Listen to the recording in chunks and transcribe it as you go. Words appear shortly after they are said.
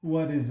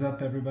What is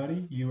up,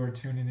 everybody? You are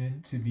tuning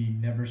in to the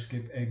Never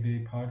Skip Egg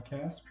Day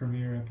podcast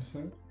premiere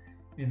episode.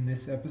 In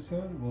this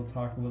episode, we'll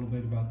talk a little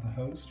bit about the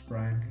host,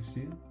 Brian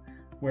Castillo,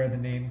 where the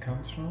name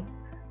comes from,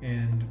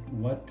 and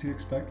what to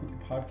expect with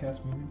the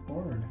podcast moving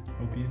forward.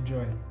 Hope you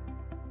enjoy.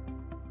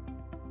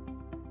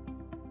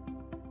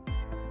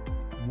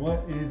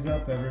 What is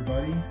up,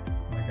 everybody?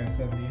 Like I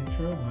said in the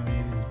intro, my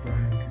name is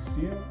Brian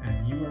Castillo,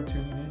 and you are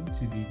tuning in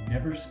to the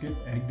Never Skip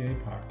Egg Day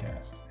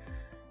podcast.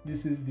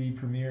 This is the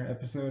premiere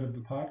episode of the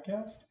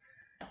podcast.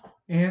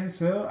 And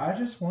so I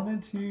just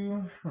wanted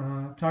to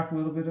talk a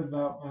little bit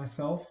about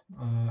myself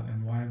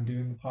and why I'm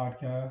doing the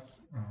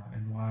podcast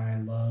and why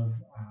I love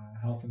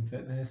health and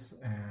fitness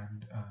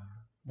and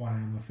why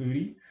I'm a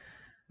foodie.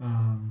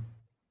 Um,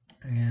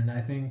 and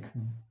I think,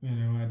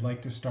 I'd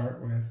like to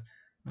start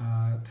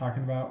with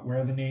talking about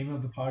where the name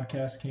of the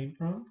podcast came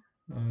from.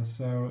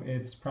 So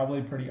it's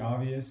probably pretty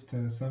obvious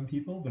to some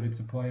people, but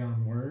it's a play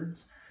on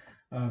words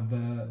of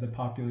the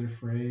popular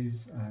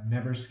phrase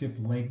 "never skip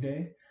leg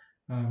day,"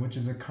 which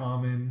is a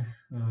common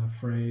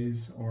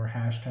phrase or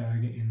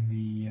hashtag in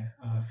the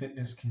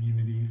fitness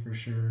community for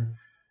sure.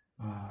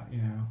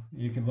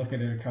 You can look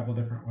at it a couple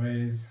different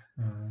ways.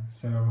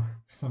 So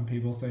some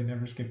people say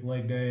never skip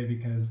leg day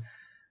because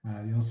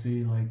you'll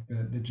see like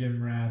the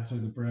gym rats or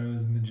the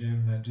bros in the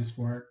gym that just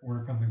work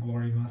on the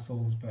glory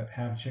muscles but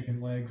have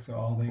chicken legs, so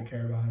all they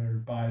care about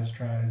are buys,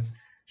 tries,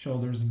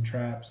 shoulders and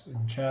traps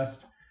and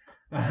chest.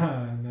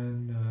 And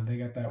then they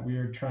got that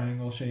weird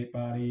triangle shaped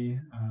body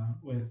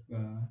with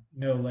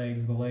no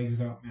legs. The legs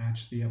don't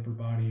match the upper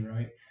body,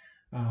 right?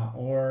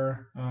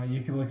 Or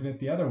you can look at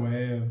it the other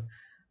way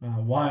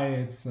of why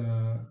it's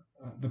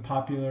the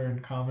popular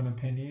and common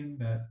opinion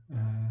that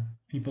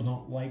people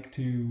don't like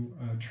to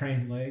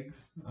train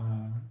legs.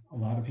 A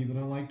lot of people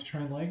don't like to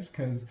train legs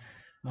because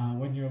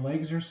when your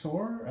legs are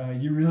sore,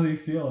 you really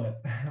feel it,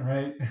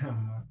 right?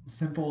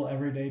 Simple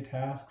everyday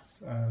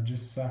tasks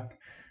just suck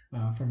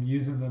from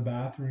using the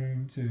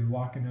bathroom to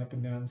walking up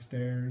and down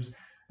stairs.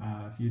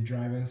 If you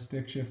drive a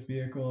stick shift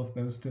vehicle, if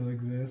those still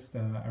exist,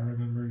 I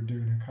remember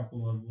doing a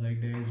couple of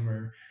leg days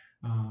where,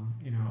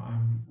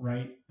 I'm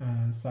right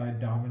side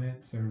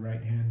dominant, so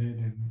right-handed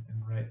and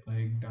right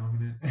leg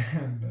dominant,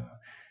 and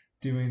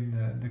doing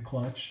the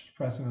clutch,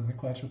 pressing on the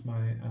clutch with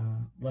my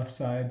left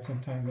side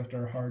sometimes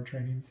after a hard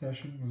training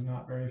session was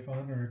not very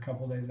fun, or a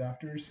couple days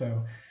after.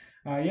 So,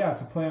 yeah,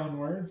 it's a play on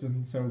words.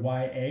 And so,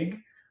 why egg?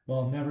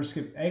 Well, never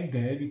skip egg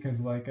day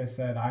because, like I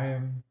said, I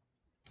am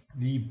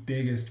the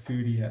biggest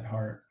foodie at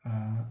heart.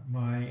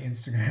 My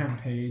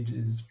Instagram page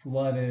is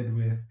flooded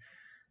with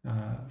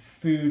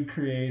food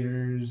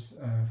creators,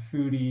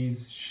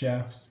 foodies,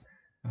 chefs,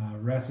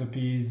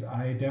 recipes.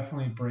 I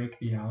definitely break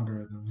the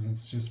algorithms.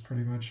 It's just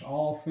pretty much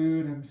all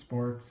food and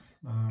sports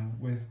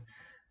with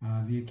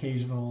the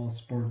occasional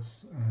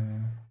sports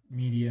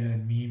media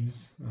and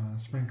memes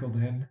sprinkled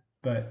in.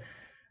 But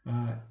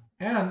uh,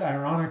 and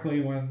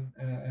ironically,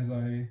 as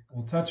I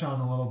will touch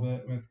on a little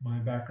bit with my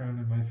background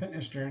and my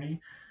fitness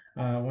journey,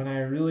 when I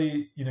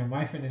really,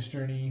 my fitness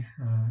journey,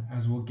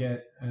 as we'll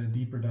get a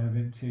deeper dive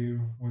into,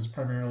 was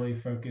primarily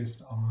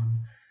focused on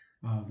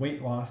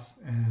weight loss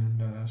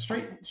and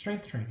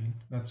strength training.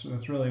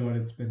 That's really what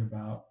it's been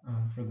about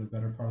for the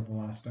better part of the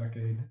last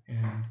decade.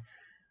 And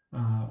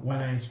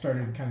when I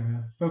started kind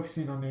of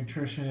focusing on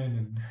nutrition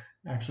and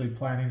actually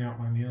planning out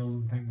my meals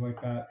and things like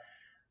that,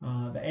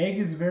 the egg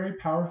is a very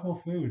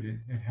powerful food.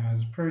 It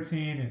has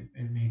protein,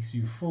 it makes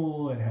you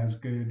full, it has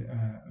good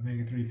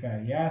omega 3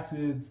 fatty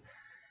acids,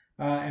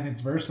 and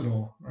it's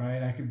versatile,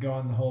 right? I could go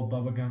on the whole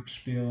Bubba Gump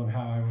spiel of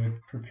how I would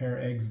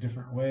prepare eggs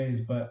different ways,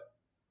 but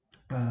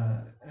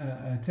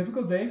a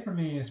typical day for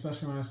me,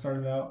 especially when I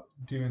started out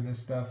doing this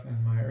stuff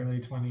in my early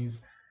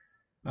 20s,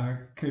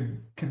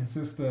 could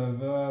consist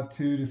of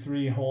 2 to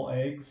 3 whole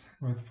eggs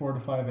with 4 to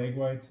 5 egg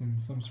whites in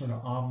some sort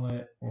of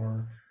omelet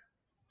or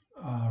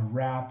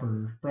wrap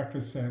or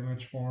breakfast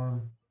sandwich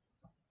form.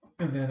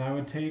 And then I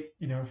would take,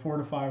 4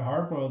 to 5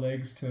 hard boiled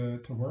eggs to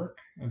work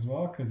as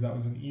well, because that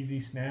was an easy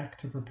snack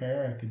to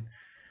prepare. I could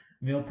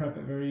meal prep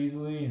it very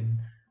easily, and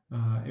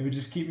it would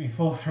just keep me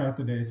full throughout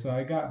the day. So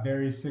I got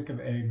very sick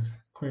of eggs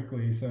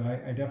quickly. So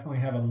I definitely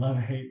have a love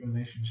hate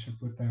relationship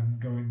with them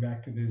going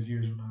back to those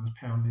years when I was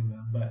pounding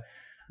them. But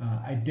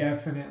I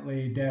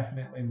definitely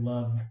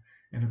love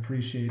and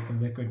appreciate the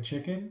liquid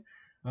chicken.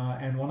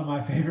 And one of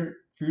my favorite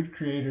food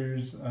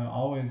creators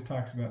always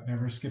talks about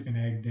never skipping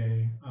egg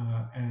day.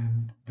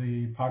 And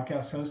the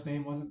podcast host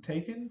name wasn't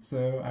taken,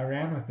 so I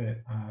ran with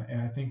it.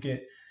 And I think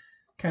it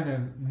kind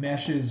of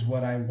meshes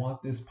what I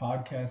want this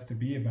podcast to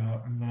be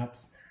about, and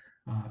that's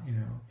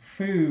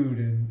food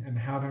and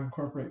how to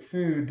incorporate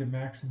food to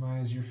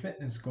maximize your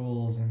fitness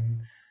goals and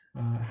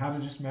how to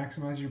just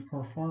maximize your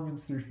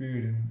performance through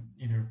food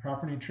and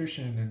proper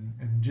nutrition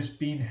and just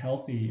being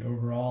healthy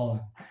overall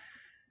and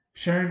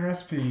sharing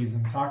recipes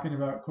and talking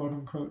about quote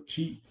unquote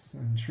cheats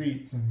and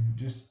treats and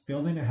just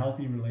building a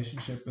healthy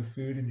relationship with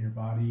food and your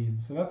body.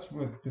 And so that's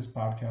what this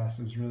podcast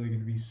is really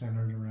going to be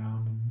centered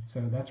around. And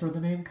so that's where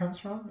the name comes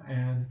from.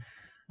 And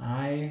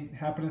I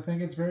happen to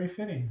think it's very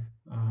fitting.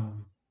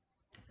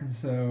 And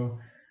so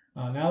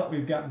Now that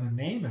we've gotten the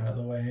name out of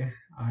the way,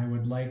 I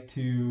would like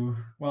to.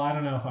 Well, I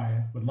don't know if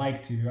I would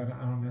like to.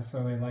 I don't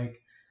necessarily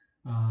like,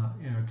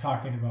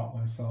 talking about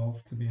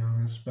myself, to be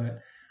honest.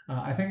 But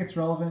I think it's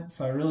relevant.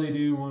 So I really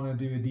do want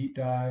to do a deep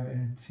dive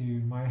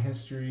into my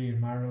history and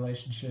my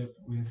relationship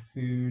with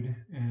food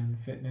and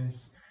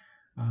fitness.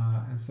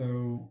 And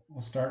so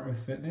we'll start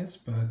with fitness.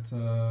 But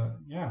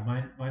yeah,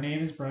 my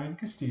name is Brian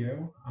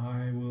Castillo.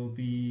 I will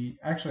be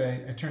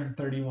actually I turned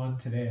 31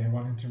 today. I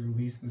wanted to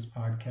release this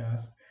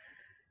podcast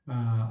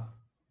uh,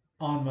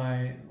 on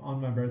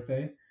my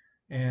birthday,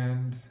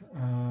 and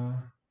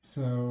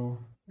so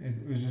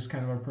it was just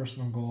kind of a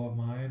personal goal of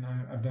mine.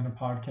 I've done a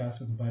podcast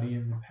with a buddy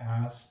in the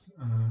past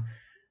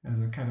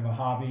as a kind of a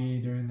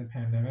hobby during the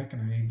pandemic,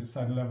 and I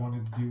decided I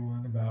wanted to do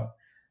one about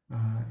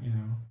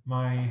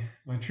my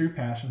true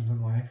passions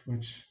in life,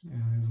 which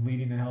is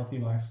leading a healthy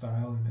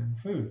lifestyle and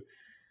food.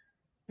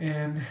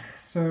 And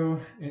so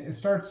it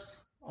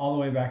starts all the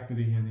way back at the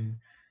beginning.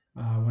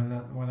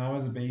 When I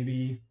was a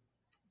baby,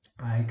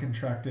 I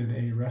contracted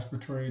a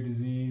respiratory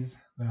disease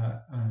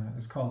that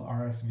is called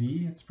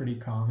RSV. It's pretty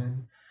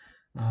common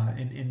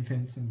in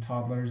infants and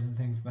toddlers and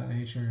things of that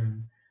nature.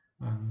 And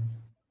um,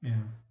 you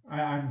know,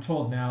 I'm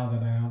told now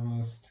that I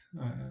almost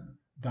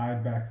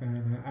died back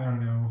then. I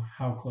don't know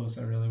how close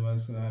I really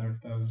was to that, or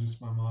if that was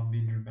just my mom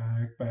being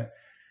dramatic. But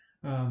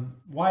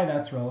why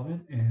that's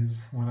relevant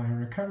is when I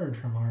recovered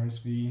from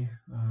RSV,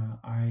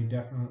 I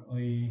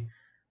definitely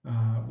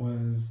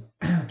was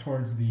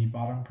towards the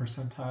bottom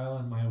percentile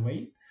in my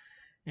weight,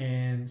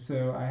 and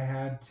so I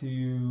had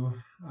to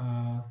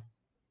uh,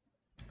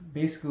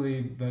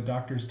 basically, the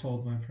doctors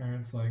told my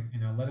parents, like,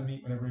 let him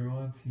eat whatever he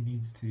wants. He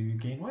needs to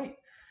gain weight.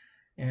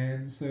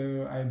 And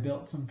so I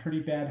built some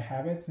pretty bad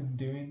habits in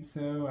doing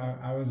so.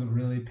 I was a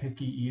really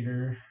picky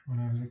eater when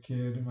I was a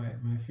kid.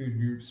 My food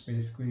groups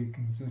basically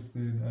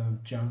consisted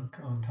of junk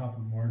on top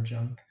of more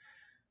junk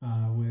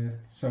with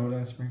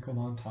soda sprinkled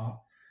on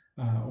top.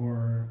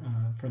 Or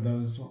for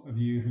those of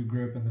you who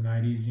grew up in the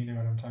 90s, you know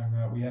what I'm talking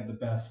about. We had the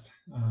best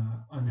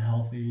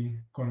unhealthy,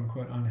 quote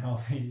unquote,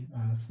 unhealthy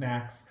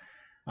snacks,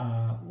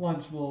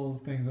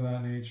 Lunchables, things of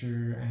that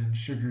nature, and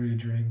sugary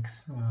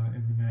drinks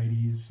in the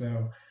 90s.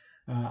 So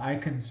I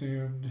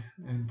consumed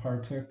and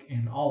partook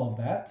in all of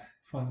that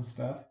fun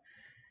stuff.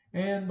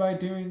 And by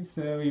doing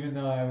so, even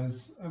though I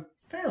was a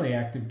fairly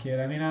active kid,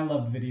 I mean, I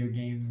loved video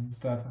games and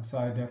stuff, and so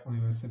I definitely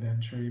was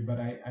sedentary, but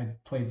I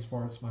played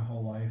sports my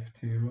whole life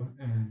too.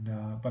 And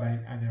but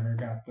I never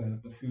got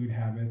the food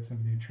habits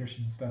and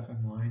nutrition stuff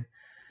in line.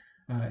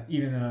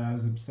 Even though I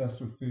was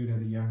obsessed with food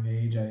at a young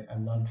age, I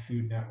loved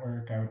Food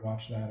Network. I would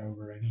watch that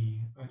over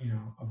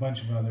a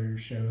bunch of other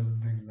shows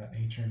and things of that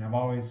nature. And I've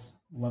always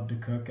loved to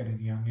cook at a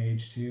young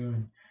age too.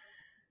 And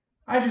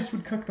I just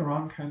would cook the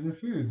wrong kinds of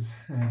foods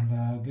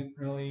and didn't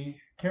really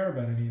care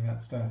about any of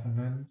that stuff. And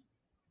then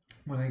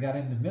when I got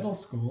into middle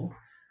school,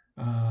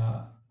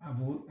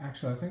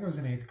 actually, I think it was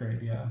in eighth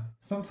grade, yeah.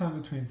 Sometime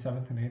between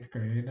seventh and eighth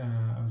grade,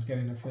 I was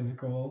getting a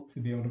physical to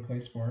be able to play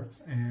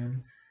sports,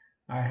 and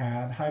I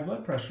had high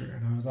blood pressure,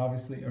 and I was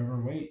obviously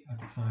overweight at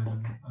the time.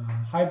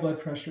 And high blood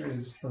pressure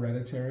is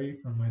hereditary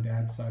from my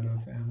dad's side of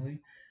the family.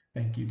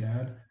 Thank you,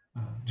 Dad.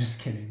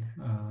 Just kidding.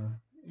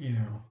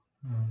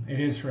 It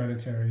is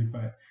hereditary,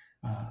 but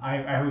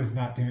I was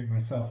not doing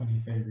myself any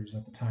favors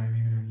at the time,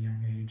 even at a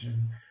young age.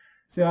 And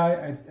so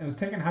I was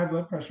taking high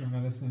blood pressure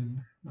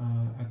medicine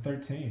at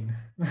 13,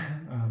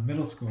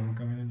 middle school,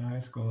 going into high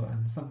school,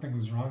 and something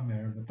was wrong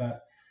there. But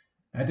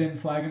that didn't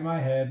flag in my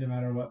head, no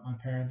matter what my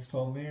parents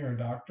told me or a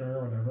doctor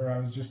or whatever. I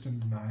was just in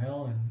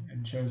denial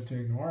and chose to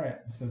ignore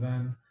it. So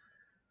then,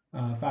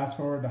 fast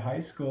forward to high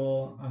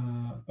school,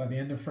 by the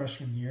end of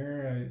freshman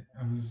year,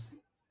 I was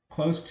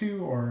close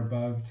to or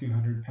above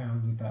 200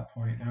 pounds at that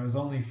point. I was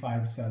only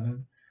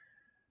 5'7".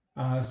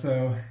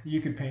 So you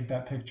could paint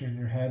that picture in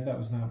your head. That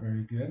was not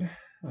very good.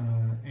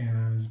 And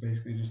I was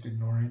basically just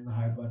ignoring the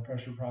high blood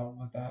pressure problem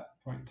at that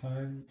point in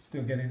time.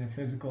 Still getting a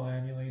physical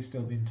annually,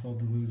 still being told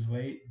to lose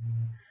weight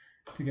and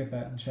to get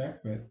that in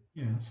check, but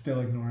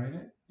still ignoring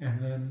it.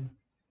 And then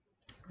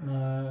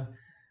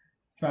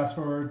fast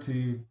forward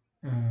to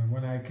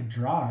when I could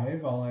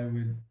drive, all I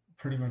would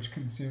pretty much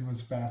consume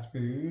was fast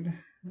food.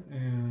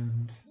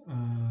 And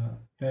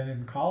then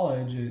in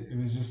college, it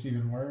was just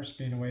even worse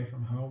being away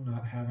from home,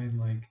 not having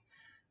like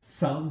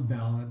some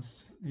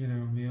balanced,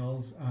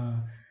 meals.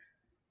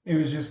 It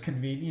was just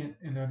convenient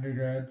in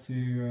undergrad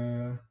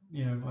to,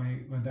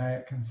 my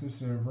diet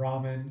consisted of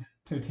ramen,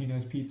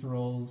 Totino's pizza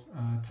rolls,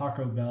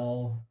 Taco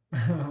Bell,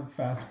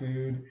 fast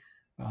food,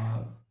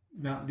 uh,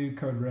 Mountain Dew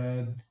Code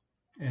Red,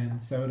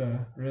 and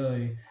soda,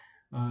 really.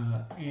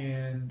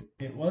 And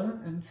it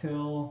wasn't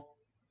until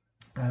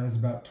I was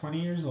about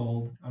 20 years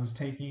old, I was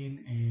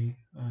taking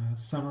a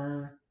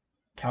summer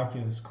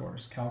calculus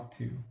course, Calc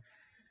 2,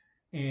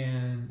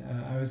 and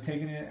I was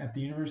taking it at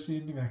the University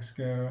of New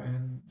Mexico,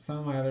 and some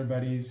of my other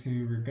buddies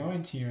who were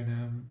going to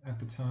UNM at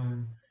the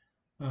time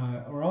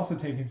were also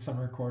taking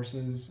summer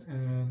courses,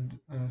 and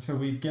so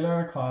we'd get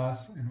out of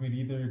class and we'd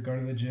either go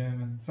to the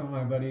gym, and some of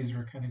my buddies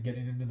were kind of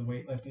getting into the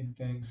weightlifting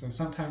thing, so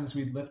sometimes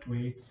we'd lift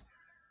weights,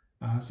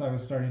 So I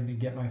was starting to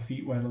get my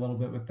feet wet a little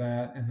bit with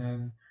that. And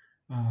then,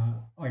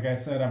 like I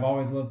said, I've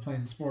always loved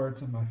playing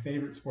sports, and my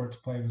favorite sport to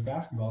play was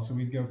basketball. So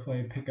we'd go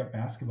play pickup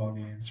basketball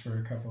games for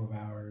a couple of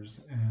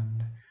hours.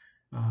 And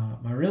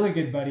my really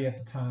good buddy at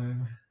the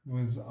time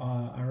was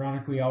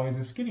ironically always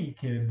a skinny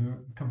kid, the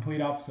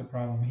complete opposite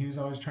problem. He was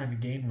always trying to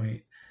gain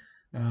weight.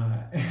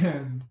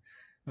 And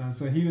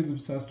so he was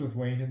obsessed with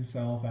weighing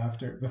himself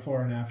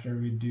before and after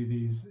we'd do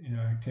these,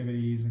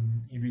 activities,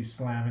 and he'd be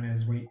slamming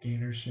his weight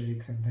gainer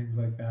shakes and things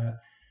like that.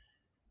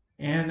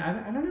 And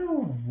I don't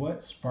know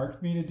what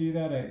sparked me to do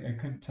that. I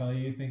couldn't tell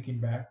you thinking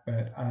back,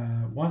 but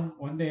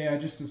one day I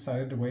just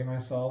decided to weigh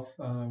myself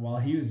while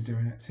he was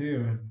doing it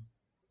too,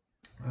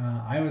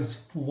 and I was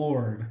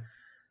floored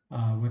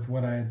with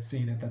what I had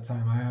seen at that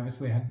time. I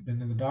obviously hadn't been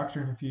to the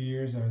doctor in a few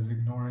years. I was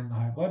ignoring the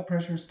high blood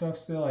pressure stuff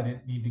still. I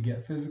didn't need to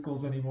get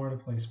physicals anymore to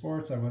play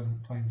sports. I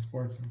wasn't playing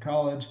sports in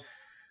college.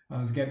 I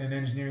was getting an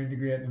engineering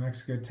degree at New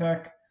Mexico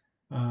Tech.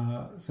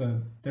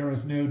 So there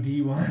was no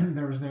D1,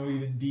 there was no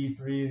even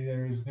D3,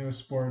 there was no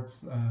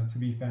sports to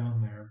be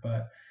found there.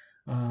 But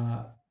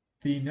uh,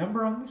 the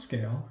number on the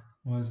scale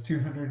was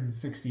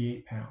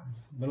 268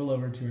 pounds, a little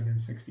over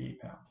 268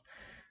 pounds.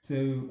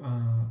 So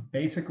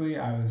basically,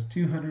 I was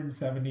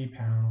 270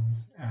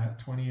 pounds at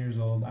 20 years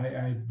old.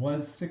 I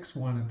was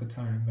 6'1" at the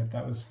time, but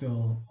that was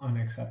still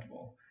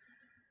unacceptable.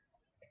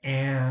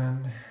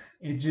 And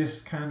it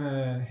just kind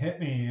of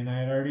hit me, and I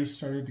had already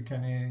started to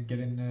kind of get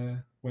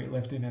into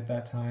weightlifting at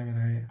that time,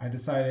 and I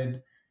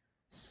decided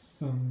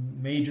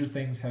some major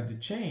things had to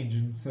change.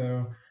 And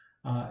so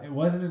it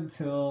wasn't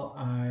until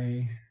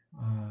I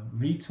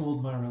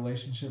retooled my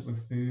relationship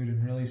with food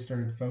and really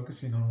started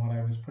focusing on what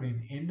I was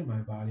putting into my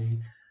body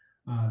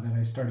that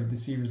I started to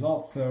see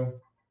results. So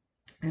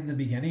in the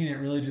beginning, it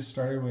really just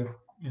started with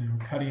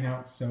cutting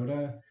out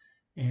soda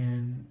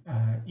and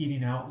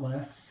eating out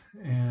less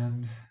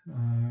and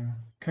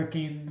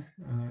cooking.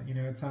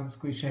 It sounds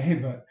cliche,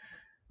 but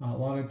a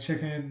lot of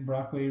chicken,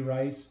 broccoli,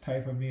 rice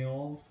type of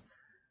meals,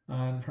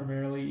 and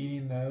primarily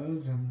eating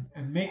those.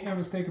 And make no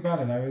mistake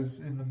about it, I was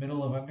in the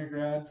middle of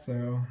undergrad,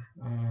 so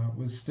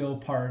was still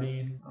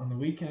partying on the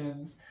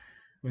weekends.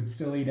 Would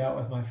still eat out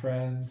with my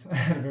friends. I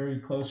had a very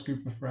close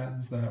group of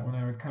friends that when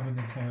I would come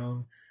into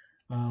town,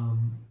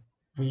 um,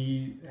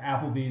 we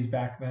Applebee's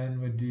back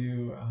then would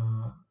do,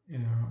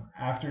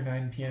 after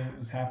 9 p.m. it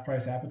was half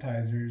price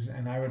appetizers,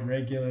 and I would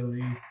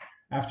regularly,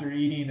 after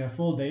eating a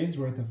full day's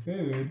worth of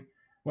food,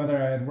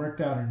 whether I had worked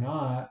out or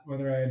not,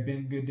 whether I had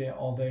been good day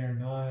all day or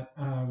not,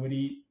 would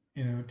eat,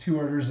 two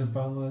orders of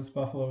boneless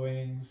buffalo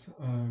wings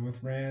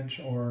with ranch,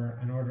 or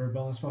an order of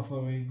boneless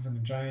buffalo wings and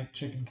a giant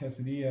chicken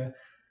quesadilla,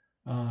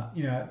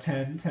 at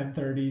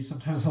 10:30,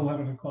 sometimes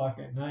 11 o'clock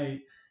at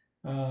night,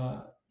 uh,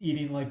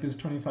 eating like this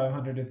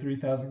 2,500 to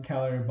 3,000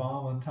 calorie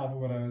bomb on top of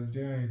what I was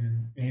doing.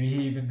 And maybe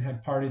he even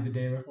had partied the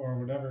day before or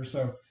whatever.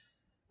 So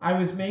I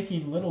was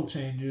making little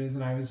changes,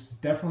 and I was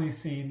definitely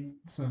seeing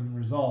some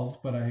results,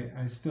 but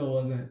I still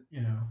wasn't,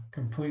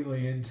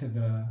 completely into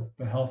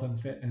the health and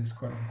fitness,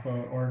 quote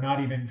unquote, or not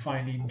even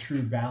finding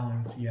true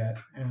balance yet.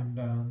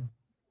 And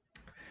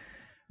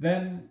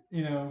then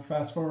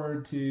fast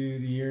forward to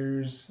the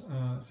years.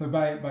 So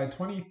by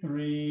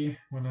 23,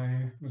 when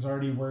I was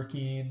already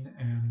working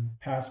and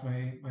past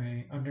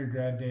my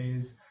undergrad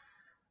days,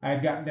 I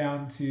had gotten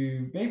down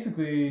to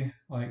basically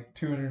like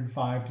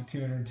 205 to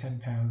 210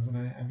 pounds, and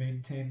I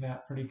maintained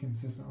that pretty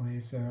consistently.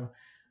 So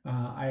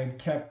I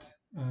had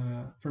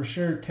for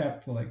sure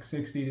kept like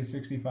 60 to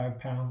 65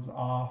 pounds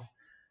off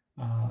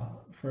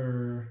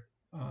for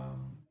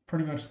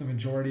pretty much the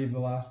majority of the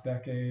last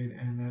decade,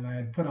 and then I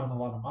had put on a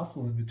lot of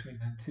muscle in between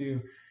then too.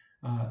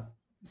 Uh,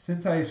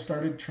 since I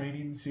started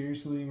training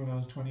seriously when I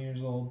was 20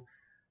 years old,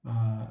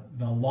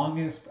 the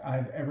longest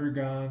I've ever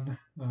gone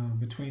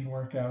between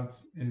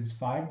workouts is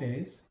 5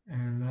 days,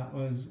 and that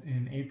was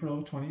in April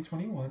of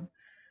 2021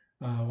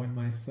 when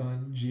my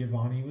son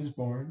Giovanni was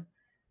born.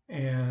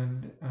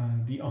 And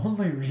the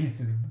only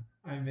reason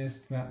I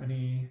missed that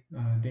many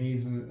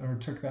days or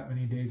took that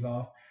many days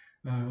off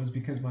was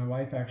because my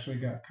wife actually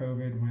got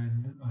COVID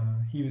when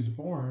he was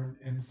born,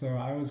 and so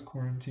I was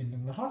quarantined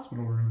in the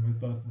hospital room with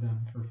both of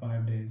them for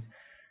 5 days.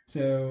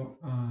 So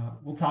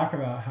we'll talk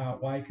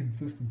about why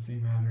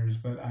consistency matters,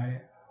 but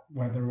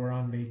whether we're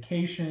on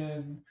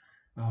vacation,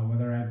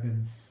 whether I've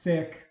been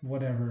sick,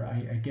 whatever,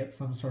 I get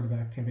some sort of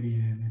activity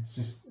in.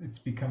 It's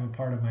become a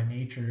part of my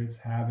nature, its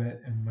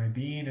habit, and my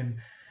being, and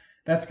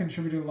that's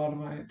contributed a lot of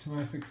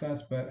my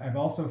success. But I've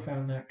also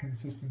found that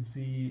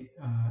consistency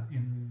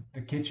in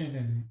the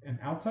kitchen and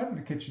outside of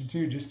the kitchen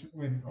too, just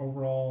when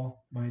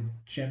overall my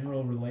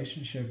general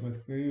relationship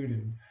with food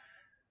and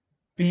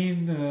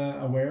being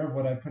aware of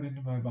what I put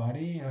into my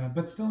body,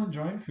 but still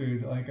enjoying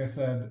food. Like I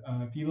said,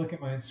 if you look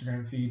at my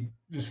Instagram feed,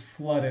 just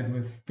flooded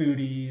with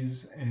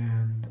foodies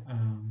and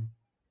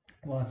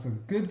lots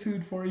of good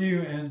food for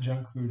you and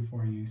junk food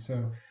for you.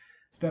 So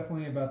it's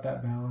definitely about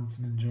that balance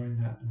and enjoying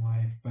that in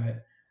life.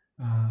 But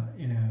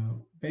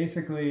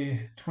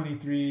basically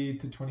 23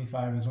 to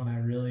 25 is when I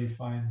really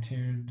fine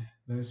tuned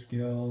those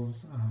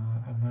skills,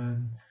 and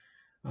then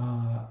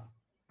uh,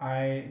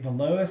 the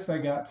lowest I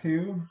got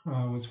to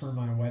was for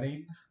my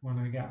wedding when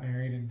I got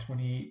married in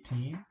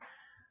 2018.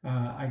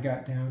 I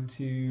got down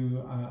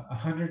to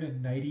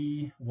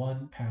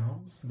 191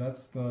 pounds. So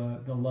that's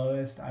the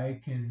lowest I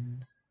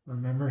can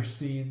remember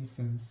seeing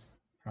since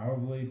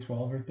probably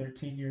 12 or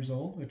 13 years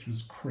old, which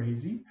was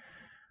crazy.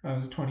 I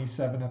was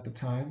 27 at the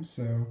time,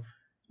 so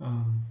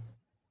um,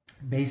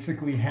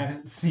 basically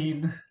hadn't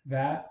seen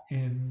that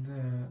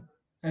in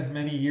as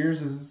many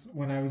years as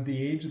when I was the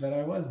age that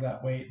I was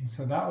that weight, and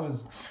so that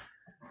was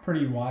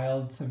pretty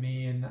wild to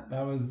me, and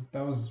that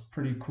was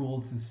pretty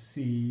cool to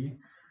see.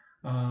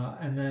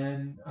 And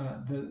then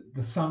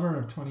the summer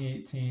of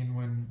 2018,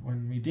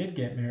 when we did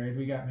get married,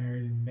 we got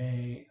married in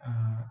May.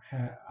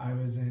 I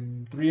was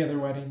in three other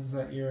weddings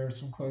that year,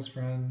 some close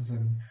friends,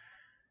 and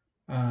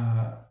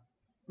uh,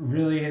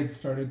 really had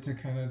started to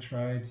kind of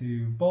try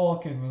to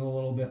bulk and was a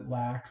little bit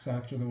lax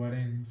after the wedding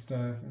and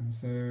stuff. And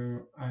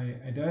so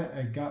I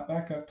got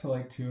back up to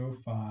like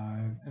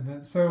 205, and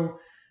then so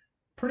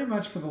pretty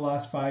much for the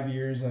last 5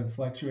 years, I've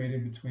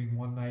fluctuated between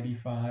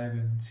 195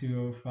 and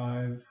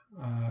 205.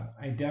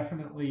 I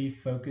definitely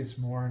focus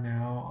more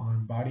now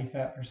on body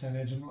fat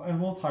percentage,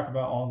 and we'll talk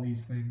about all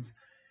these things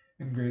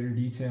in greater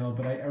detail.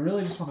 But I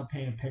really just want to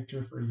paint a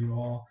picture for you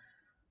all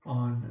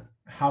on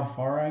how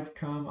far I've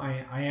come.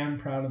 I am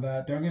proud of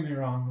that. Don't get me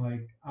wrong.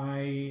 Like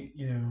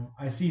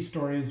I see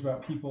stories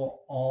about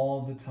people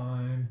all the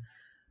time,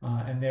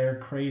 and their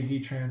crazy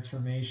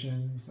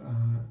transformations.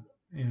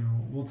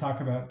 We'll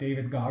talk about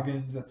David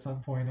Goggins at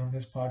some point on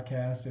this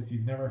podcast. If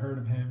you've never heard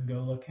of him, go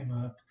look him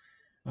up.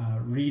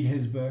 Read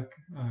his book,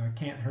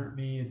 Can't Hurt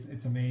Me.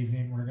 It's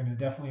amazing. We're going to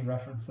definitely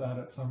reference that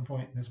at some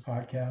point in this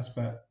podcast.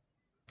 But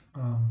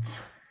um,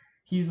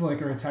 he's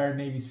like a retired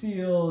Navy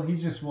SEAL.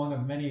 He's just one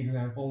of many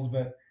examples,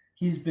 but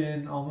he's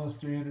been almost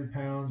 300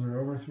 pounds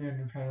or over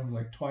 300 pounds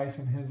like twice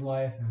in his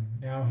life. And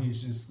now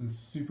he's just this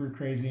super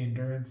crazy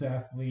endurance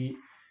athlete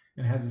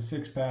and has a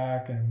six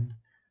pack. And,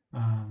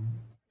 um,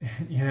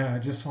 I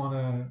just want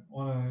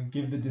to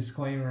give the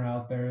disclaimer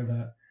out there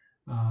that,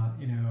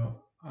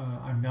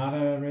 I'm not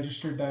a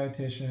registered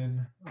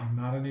dietitian. I'm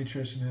not a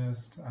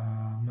nutritionist.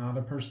 I'm not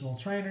a personal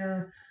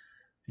trainer.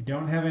 I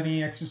don't have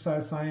any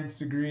exercise science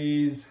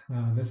degrees.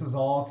 This is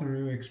all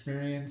through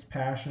experience,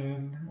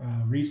 passion,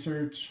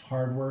 research,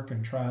 hard work,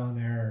 and trial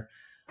and error.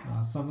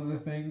 Some of the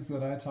things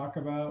that I talk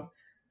about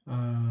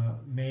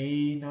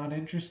may not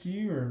interest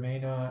you or may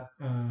not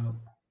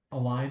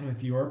align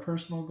with your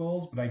personal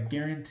goals, but I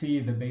guarantee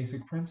the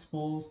basic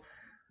principles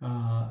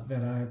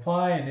that I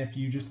apply. And if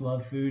you just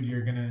love food,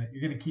 you're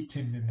gonna keep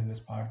tuned into this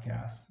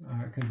podcast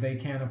because they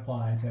can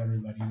apply to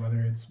everybody,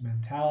 whether it's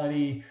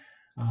mentality,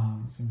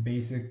 some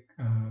basic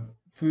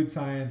food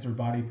science or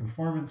body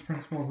performance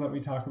principles that we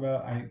talk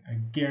about. I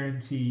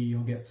guarantee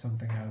you'll get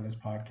something out of this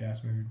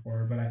podcast moving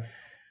forward. But I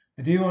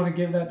do want to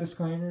give that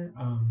disclaimer.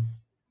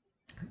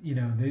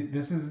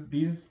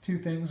 These two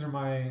things are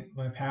my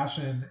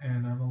passion,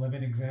 and I'm a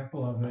living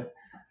example of it.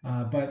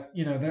 But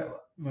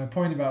my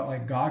point about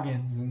like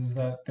Goggins is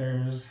that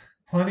there's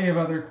plenty of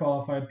other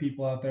qualified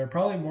people out there,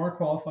 probably more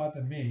qualified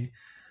than me,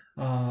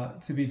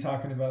 to be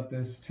talking about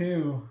this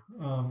too.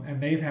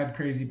 And they've had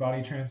crazy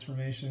body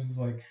transformations.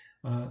 Like,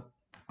 uh,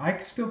 I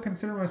still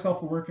consider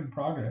myself a work in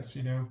progress.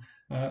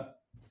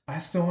 I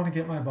still want to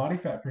get my body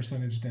fat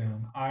percentage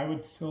down. I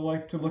would still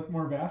like to look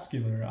more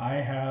vascular. I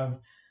have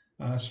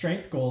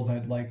strength goals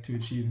I'd like to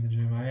achieve in the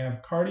gym. I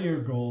have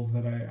cardio goals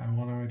that I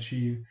want to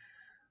achieve.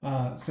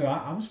 So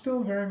I'm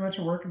still very much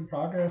a work in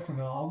progress,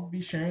 and I'll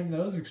be sharing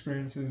those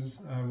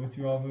experiences with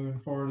you all moving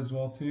forward as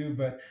well too.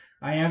 But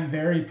I am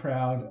very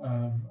proud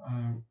of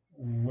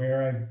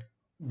where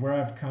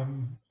I've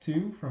come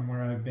to from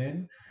where I've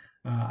been.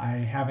 I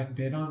haven't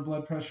been on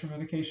blood pressure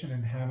medication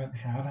and haven't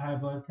had high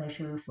blood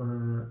pressure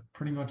for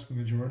pretty much the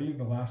majority of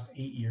the last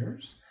 8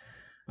 years,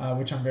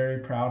 which I'm very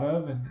proud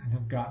of and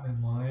have gotten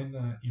in line.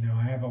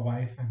 I have a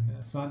wife and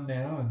a son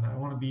now, and I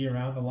want to be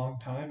around a long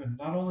time. And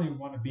not only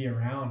want to be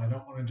around, I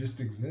don't want to just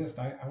exist.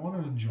 I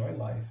want to enjoy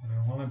life, and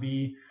I want to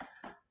be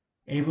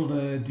able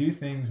to do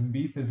things and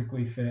be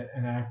physically fit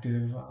and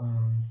active.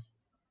 I'm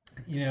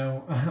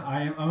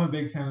a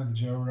big fan of the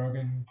Joe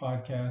Rogan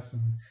podcast,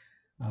 and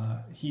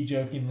he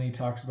jokingly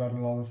talks about it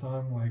all the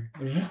time. Like,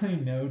 there's really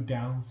no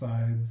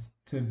downsides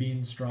to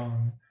being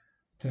strong,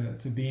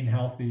 to being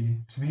healthy,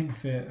 to being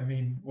fit. I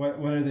mean, what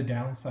are the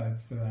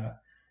downsides to that?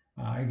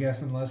 I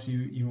guess unless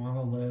you want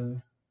to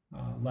live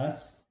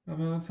less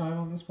amount of time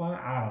on this planet,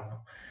 I don't know.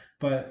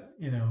 But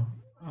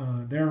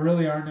there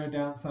really are no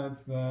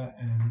downsides to that.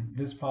 And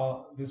this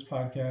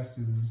podcast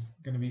is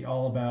going to be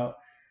all about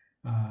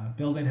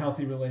building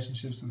healthy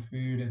relationships with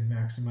food and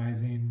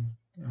maximizing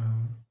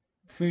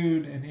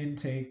food and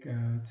intake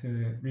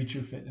to reach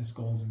your fitness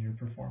goals and your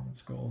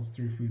performance goals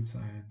through food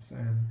science.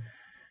 And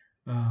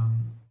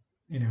um,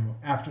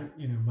 after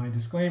my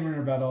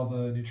disclaimer about all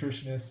the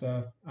nutritionist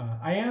stuff,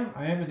 I am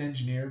an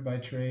engineer by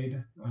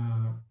trade.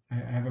 I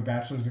have a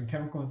bachelor's in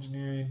chemical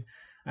engineering.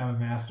 I have a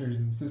master's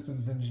in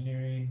systems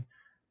engineering.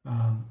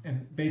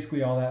 And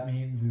basically, all that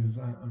means is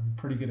I'm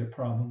pretty good at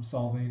problem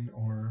solving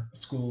or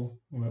school,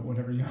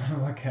 whatever you want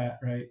to look at,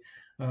 right?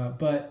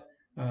 But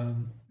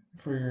um,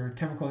 for your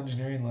chemical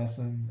engineering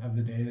lesson of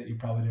the day that you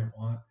probably didn't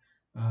want,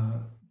 uh,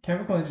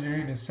 chemical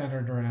engineering is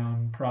centered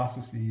around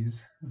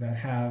processes that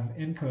have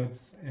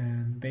inputs,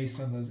 and based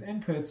on those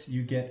inputs,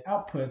 you get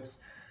outputs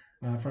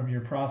from your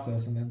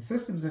process. And then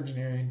systems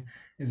engineering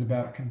is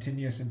about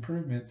continuous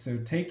improvement. So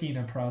taking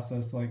a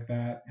process like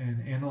that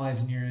and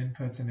analyzing your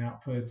inputs and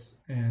outputs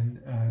and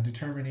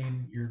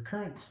determining your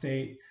current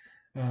state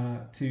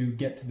to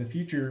get to the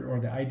future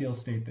or the ideal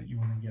state that you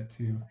want to get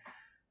to.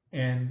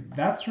 And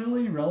that's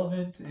really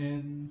relevant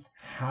in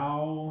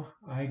how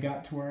I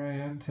got to where I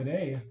am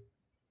today.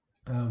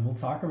 We'll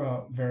talk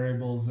about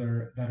variables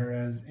that are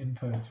as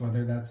inputs,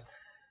 whether that's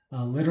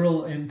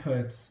literal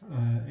inputs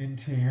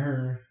into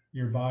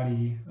your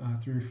body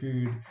through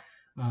food,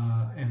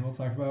 and we'll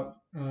talk about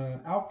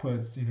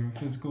outputs.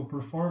 Physical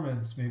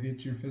performance. Maybe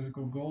it's your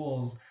physical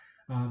goals.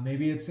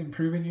 Maybe it's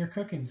improving your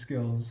cooking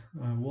skills.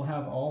 We'll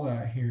have all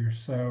that here.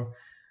 So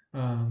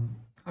um,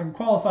 I'm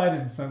qualified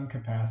in some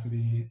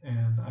capacity,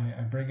 and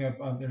I bring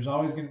up. There's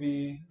always going to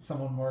be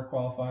someone more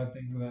qualified,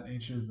 things of that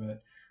nature,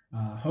 but.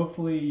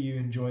 Hopefully, you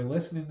enjoy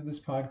listening to this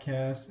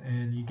podcast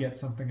and you get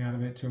something out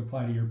of it to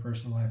apply to your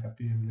personal life at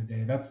the end of the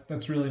day.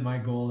 That's really my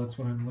goal. That's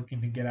what I'm looking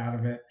to get out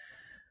of it,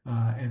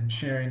 and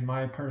sharing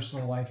my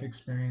personal life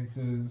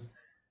experiences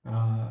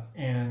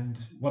and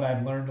what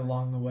I've learned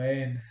along the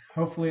way. And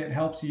hopefully, it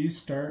helps you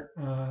start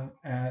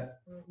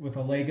with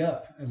a leg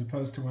up as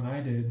opposed to when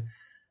I did.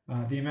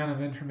 The amount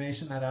of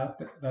information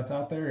that's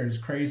out there is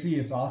crazy.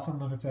 It's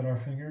awesome when it's at our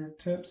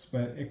fingertips,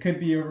 but it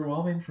could be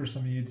overwhelming for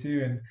some of you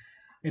too. And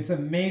it's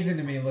amazing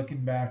to me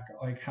looking back,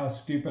 like how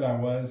stupid I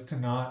was to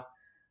not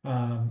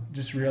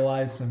just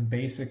realize some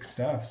basic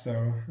stuff.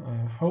 So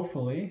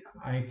hopefully,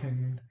 I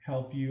can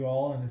help you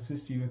all and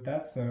assist you with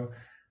that, so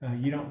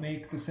you don't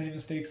make the same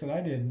mistakes that I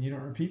did and you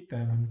don't repeat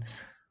them. And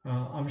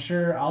I'm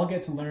sure I'll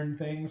get to learn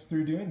things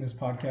through doing this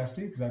podcast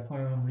too, because I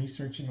plan on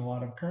researching a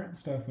lot of current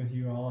stuff with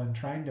you all and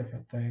trying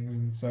different things.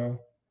 And so,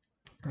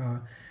 uh,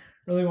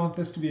 really want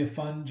this to be a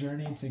fun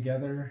journey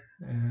together,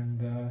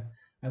 and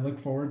I look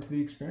forward to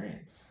the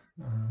experience.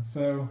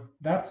 So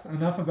that's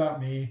enough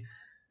about me.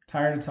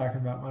 Tired of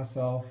talking about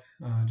myself.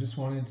 Just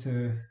wanted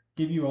to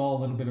give you all a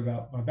little bit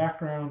about my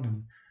background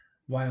and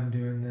why I'm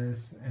doing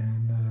this.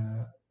 And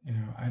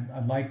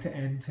I'd like to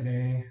end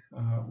today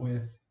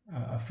with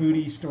a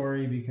foodie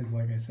story because,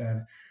 like I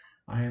said,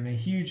 I am a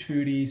huge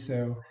foodie.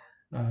 So,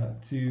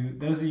 to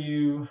those of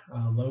you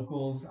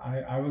locals,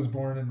 I was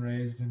born and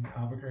raised in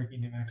Albuquerque,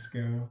 New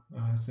Mexico.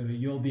 So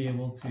you'll be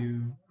able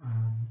to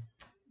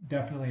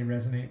definitely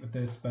resonate with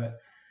this. But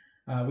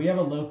we have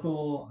a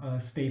local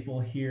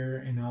staple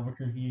here in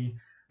Albuquerque.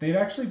 They've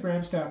actually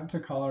branched out into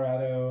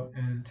Colorado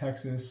and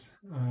Texas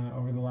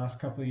over the last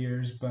couple of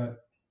years,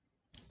 but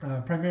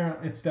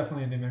primarily it's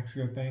definitely a New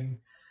Mexico thing,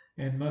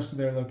 and most of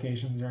their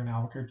locations are in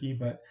Albuquerque.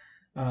 But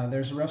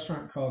there's a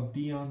restaurant called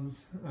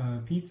Dion's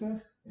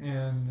Pizza,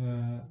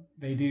 and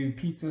they do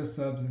pizza,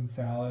 subs, and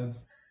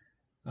salads.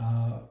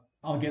 Uh,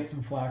 I'll get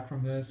some flack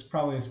from this,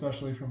 probably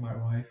especially from my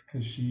wife,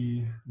 because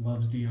she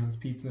loves Dion's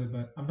Pizza,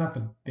 but I'm not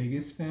the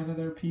biggest fan of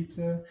their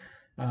pizza.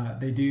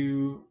 They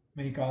do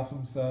make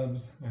awesome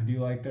subs. I do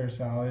like their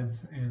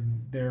salads,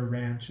 and their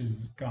ranch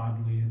is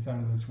godly. It's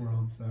out of this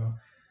world. So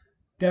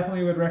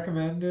definitely would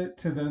recommend it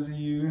to those of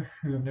you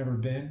who have never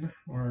been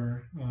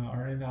or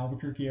are in the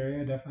Albuquerque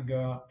area. Definitely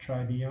go out and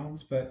try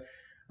Dion's. But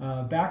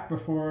back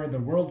before the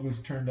world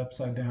was turned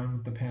upside down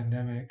with the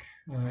pandemic,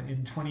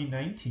 in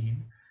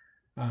 2019,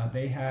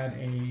 they had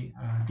a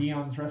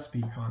Dion's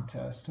recipe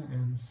contest.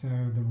 And so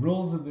the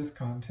rules of this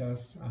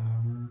contest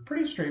were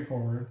pretty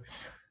straightforward.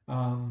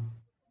 Um,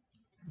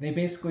 they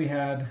basically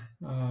had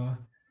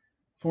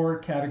four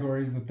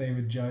categories that they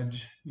would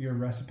judge your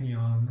recipe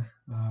on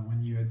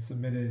when you had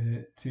submitted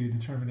it to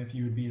determine if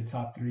you would be a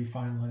top three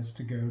finalist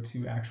to go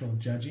to actual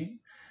judging.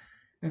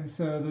 And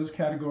so those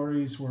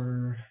categories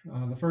were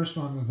the first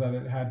one was that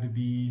it had to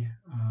be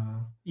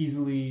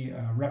easily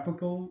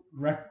replicable.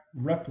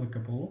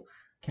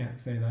 Can't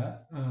say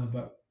that,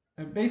 but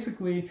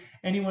basically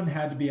anyone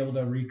had to be able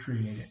to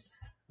recreate it.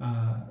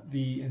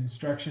 The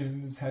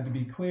instructions had to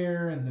be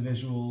clear and the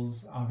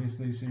visuals,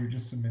 obviously, so you're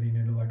just submitting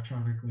it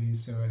electronically,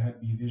 so it had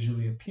to be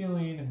visually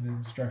appealing, and the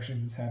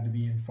instructions had to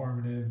be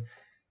informative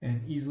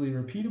and easily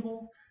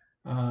repeatable.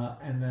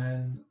 And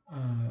then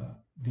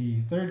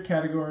the third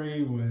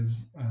category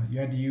was you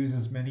had to use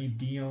as many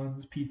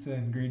Dion's pizza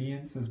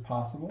ingredients as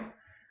possible.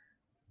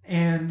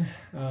 And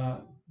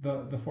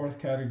the fourth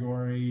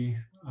category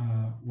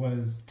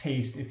was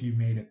taste if you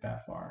made it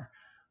that far.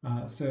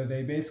 So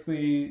they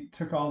basically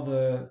took all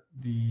the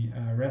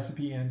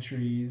recipe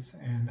entries,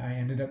 and I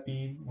ended up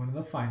being one of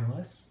the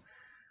finalists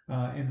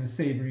in the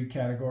savory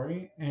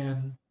category,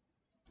 and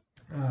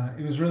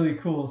it was really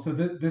cool. So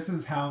this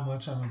is how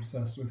much I'm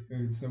obsessed with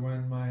food. So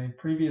when my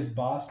previous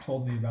boss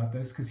told me about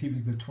this, because he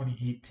was the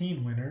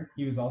 2018 winner,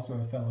 he was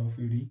also a fellow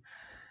foodie.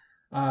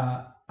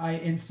 I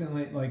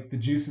instantly, like, the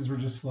juices were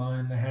just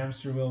flowing, the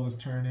hamster wheel was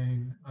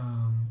turning,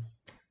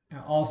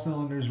 all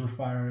cylinders were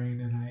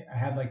firing, and I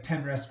had like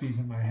 10 recipes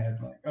in my head,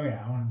 like, oh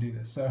yeah, I want to do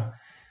this. So,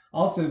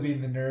 also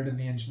being the nerd and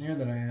the engineer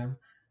that I am,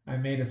 I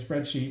made a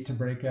spreadsheet to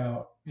break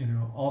out,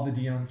 all the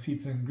Dion's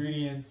Pizza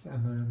ingredients,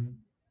 and then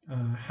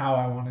how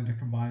I wanted to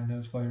combine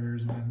those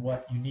flavors, and then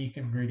what unique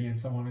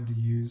ingredients I wanted to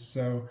use.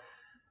 So,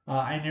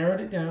 I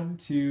narrowed it down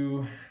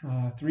to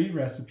 3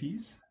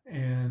 recipes,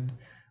 and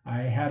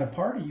I had a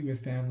party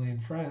with family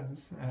and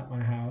friends at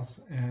my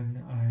house, and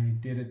I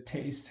did a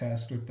taste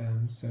test with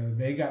them. So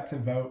they got to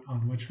vote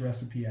on which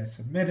recipe I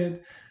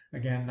submitted.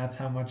 Again, that's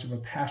how much of a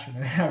passion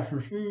I have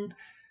for food.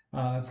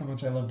 That's how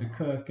much I love to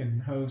cook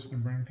and host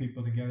and bring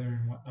people together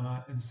and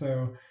whatnot. And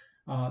so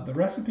the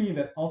recipe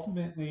that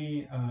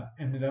ultimately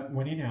ended up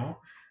winning out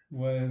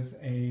was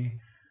a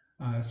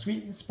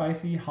sweet and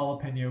spicy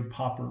jalapeno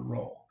popper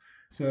roll.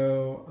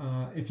 So,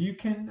 if you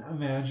can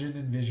imagine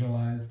and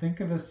visualize, think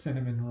of a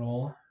cinnamon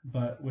roll,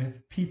 but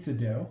with pizza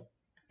dough.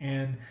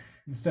 And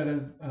instead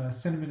of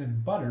cinnamon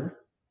and butter,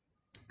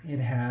 it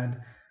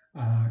had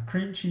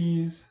cream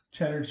cheese,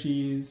 cheddar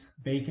cheese,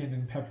 bacon,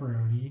 and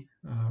pepperoni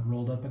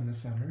rolled up in the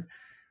center.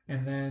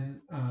 And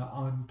then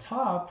on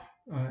top,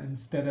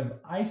 instead of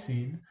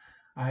icing,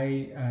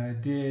 I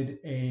did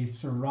a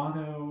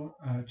serrano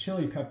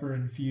chili pepper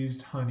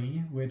infused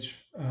honey, which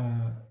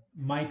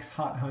Mike's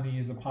Hot Honey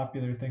is a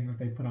popular thing that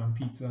they put on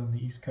pizza on the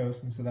East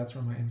Coast, and so that's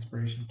where my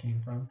inspiration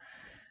came from.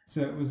 So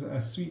it was a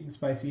sweet and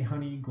spicy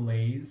honey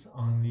glaze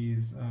on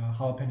these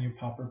jalapeno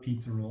popper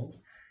pizza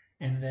rolls.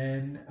 And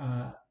then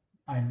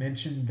I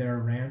mentioned their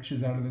ranch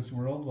is out of this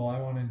world. Well, I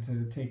wanted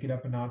to take it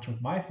up a notch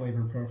with my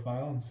flavor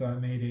profile, and so I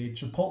made a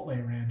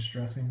chipotle ranch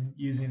dressing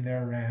using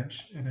their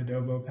ranch and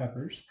adobo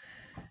peppers.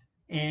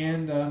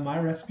 And my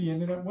recipe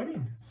ended up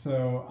winning.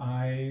 So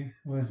I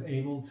was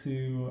able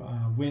to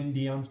win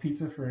Dion's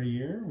Pizza for a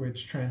year,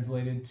 which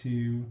translated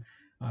to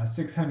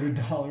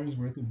 $600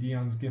 worth of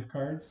Dion's gift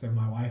cards. So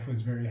my wife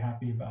was very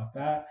happy about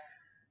that.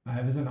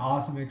 It was an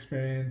awesome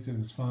experience. It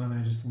was fun.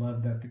 I just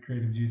loved that the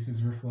creative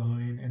juices were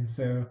flowing. And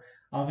so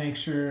I'll make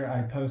sure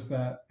I post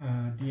that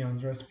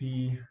Dion's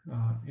recipe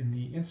in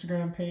the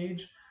Instagram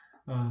page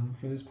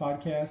for this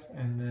podcast.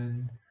 And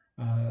then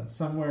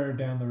somewhere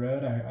down the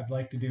road, I'd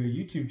like to do a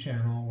YouTube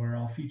channel where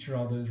I'll feature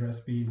all those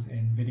recipes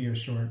in video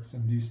shorts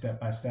and do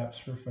step-by-steps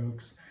for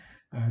folks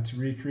to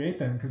recreate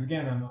them. Because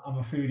again, I'm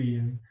a foodie,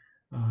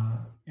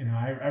 and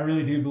I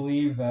really do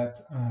believe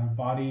that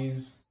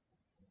bodies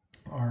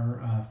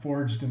are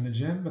forged in the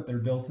gym, but they're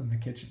built in the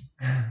kitchen.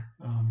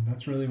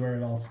 That's really where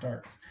it all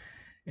starts.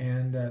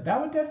 And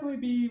that would definitely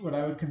be what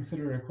I would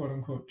consider a quote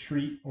unquote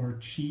treat or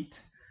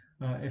cheat,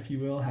 if you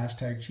will,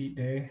 hashtag cheat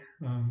day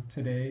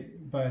today.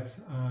 But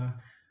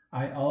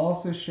I'll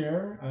also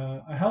share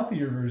a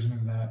healthier version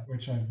of that,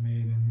 which I've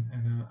made,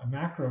 and a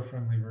macro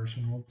friendly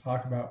version. We'll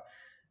talk about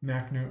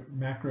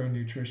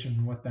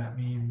macronutrition, what that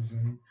means,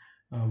 and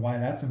why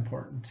that's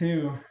important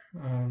too,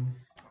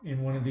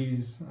 in one of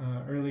these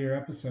earlier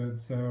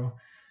episodes. So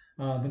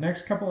the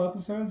next couple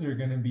episodes are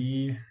going to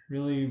be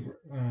really,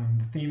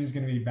 the theme is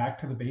going to be back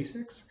to the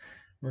basics.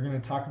 We're going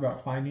to talk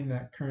about finding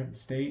that current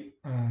state,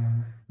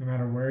 no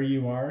matter where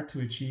you are,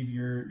 to achieve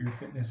your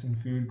fitness and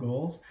food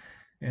goals.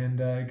 And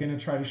going to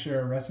try to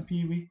share a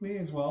recipe weekly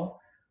as well.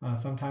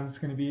 Sometimes it's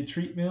going to be a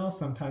treat meal.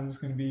 Sometimes it's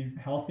going to be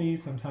healthy.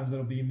 Sometimes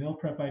it'll be meal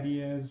prep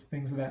ideas,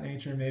 things of that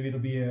nature. Maybe it'll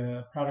be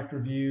a product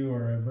review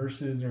or a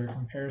versus or a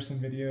comparison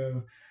video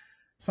of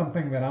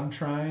something that I'm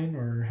trying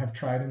or have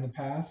tried in the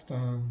past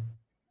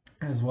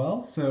as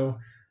well. So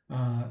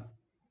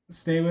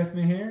stay with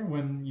me here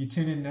when you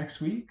tune in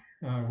next week.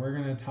 We're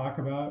going to talk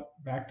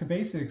about back to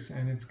basics,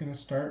 and it's going to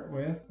start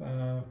with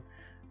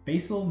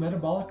basal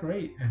metabolic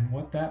rate and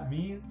what that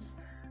means,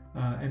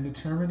 and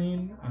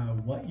determining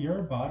what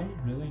your body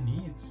really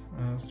needs,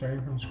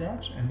 starting from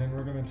scratch. And then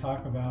we're going to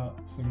talk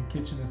about some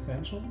kitchen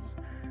essentials.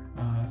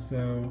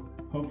 So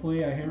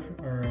hopefully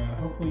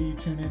hopefully you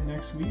tune in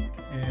next week.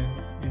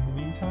 And in the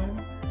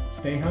meantime,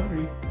 stay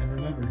hungry, and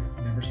remember,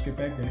 never skip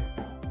egg day.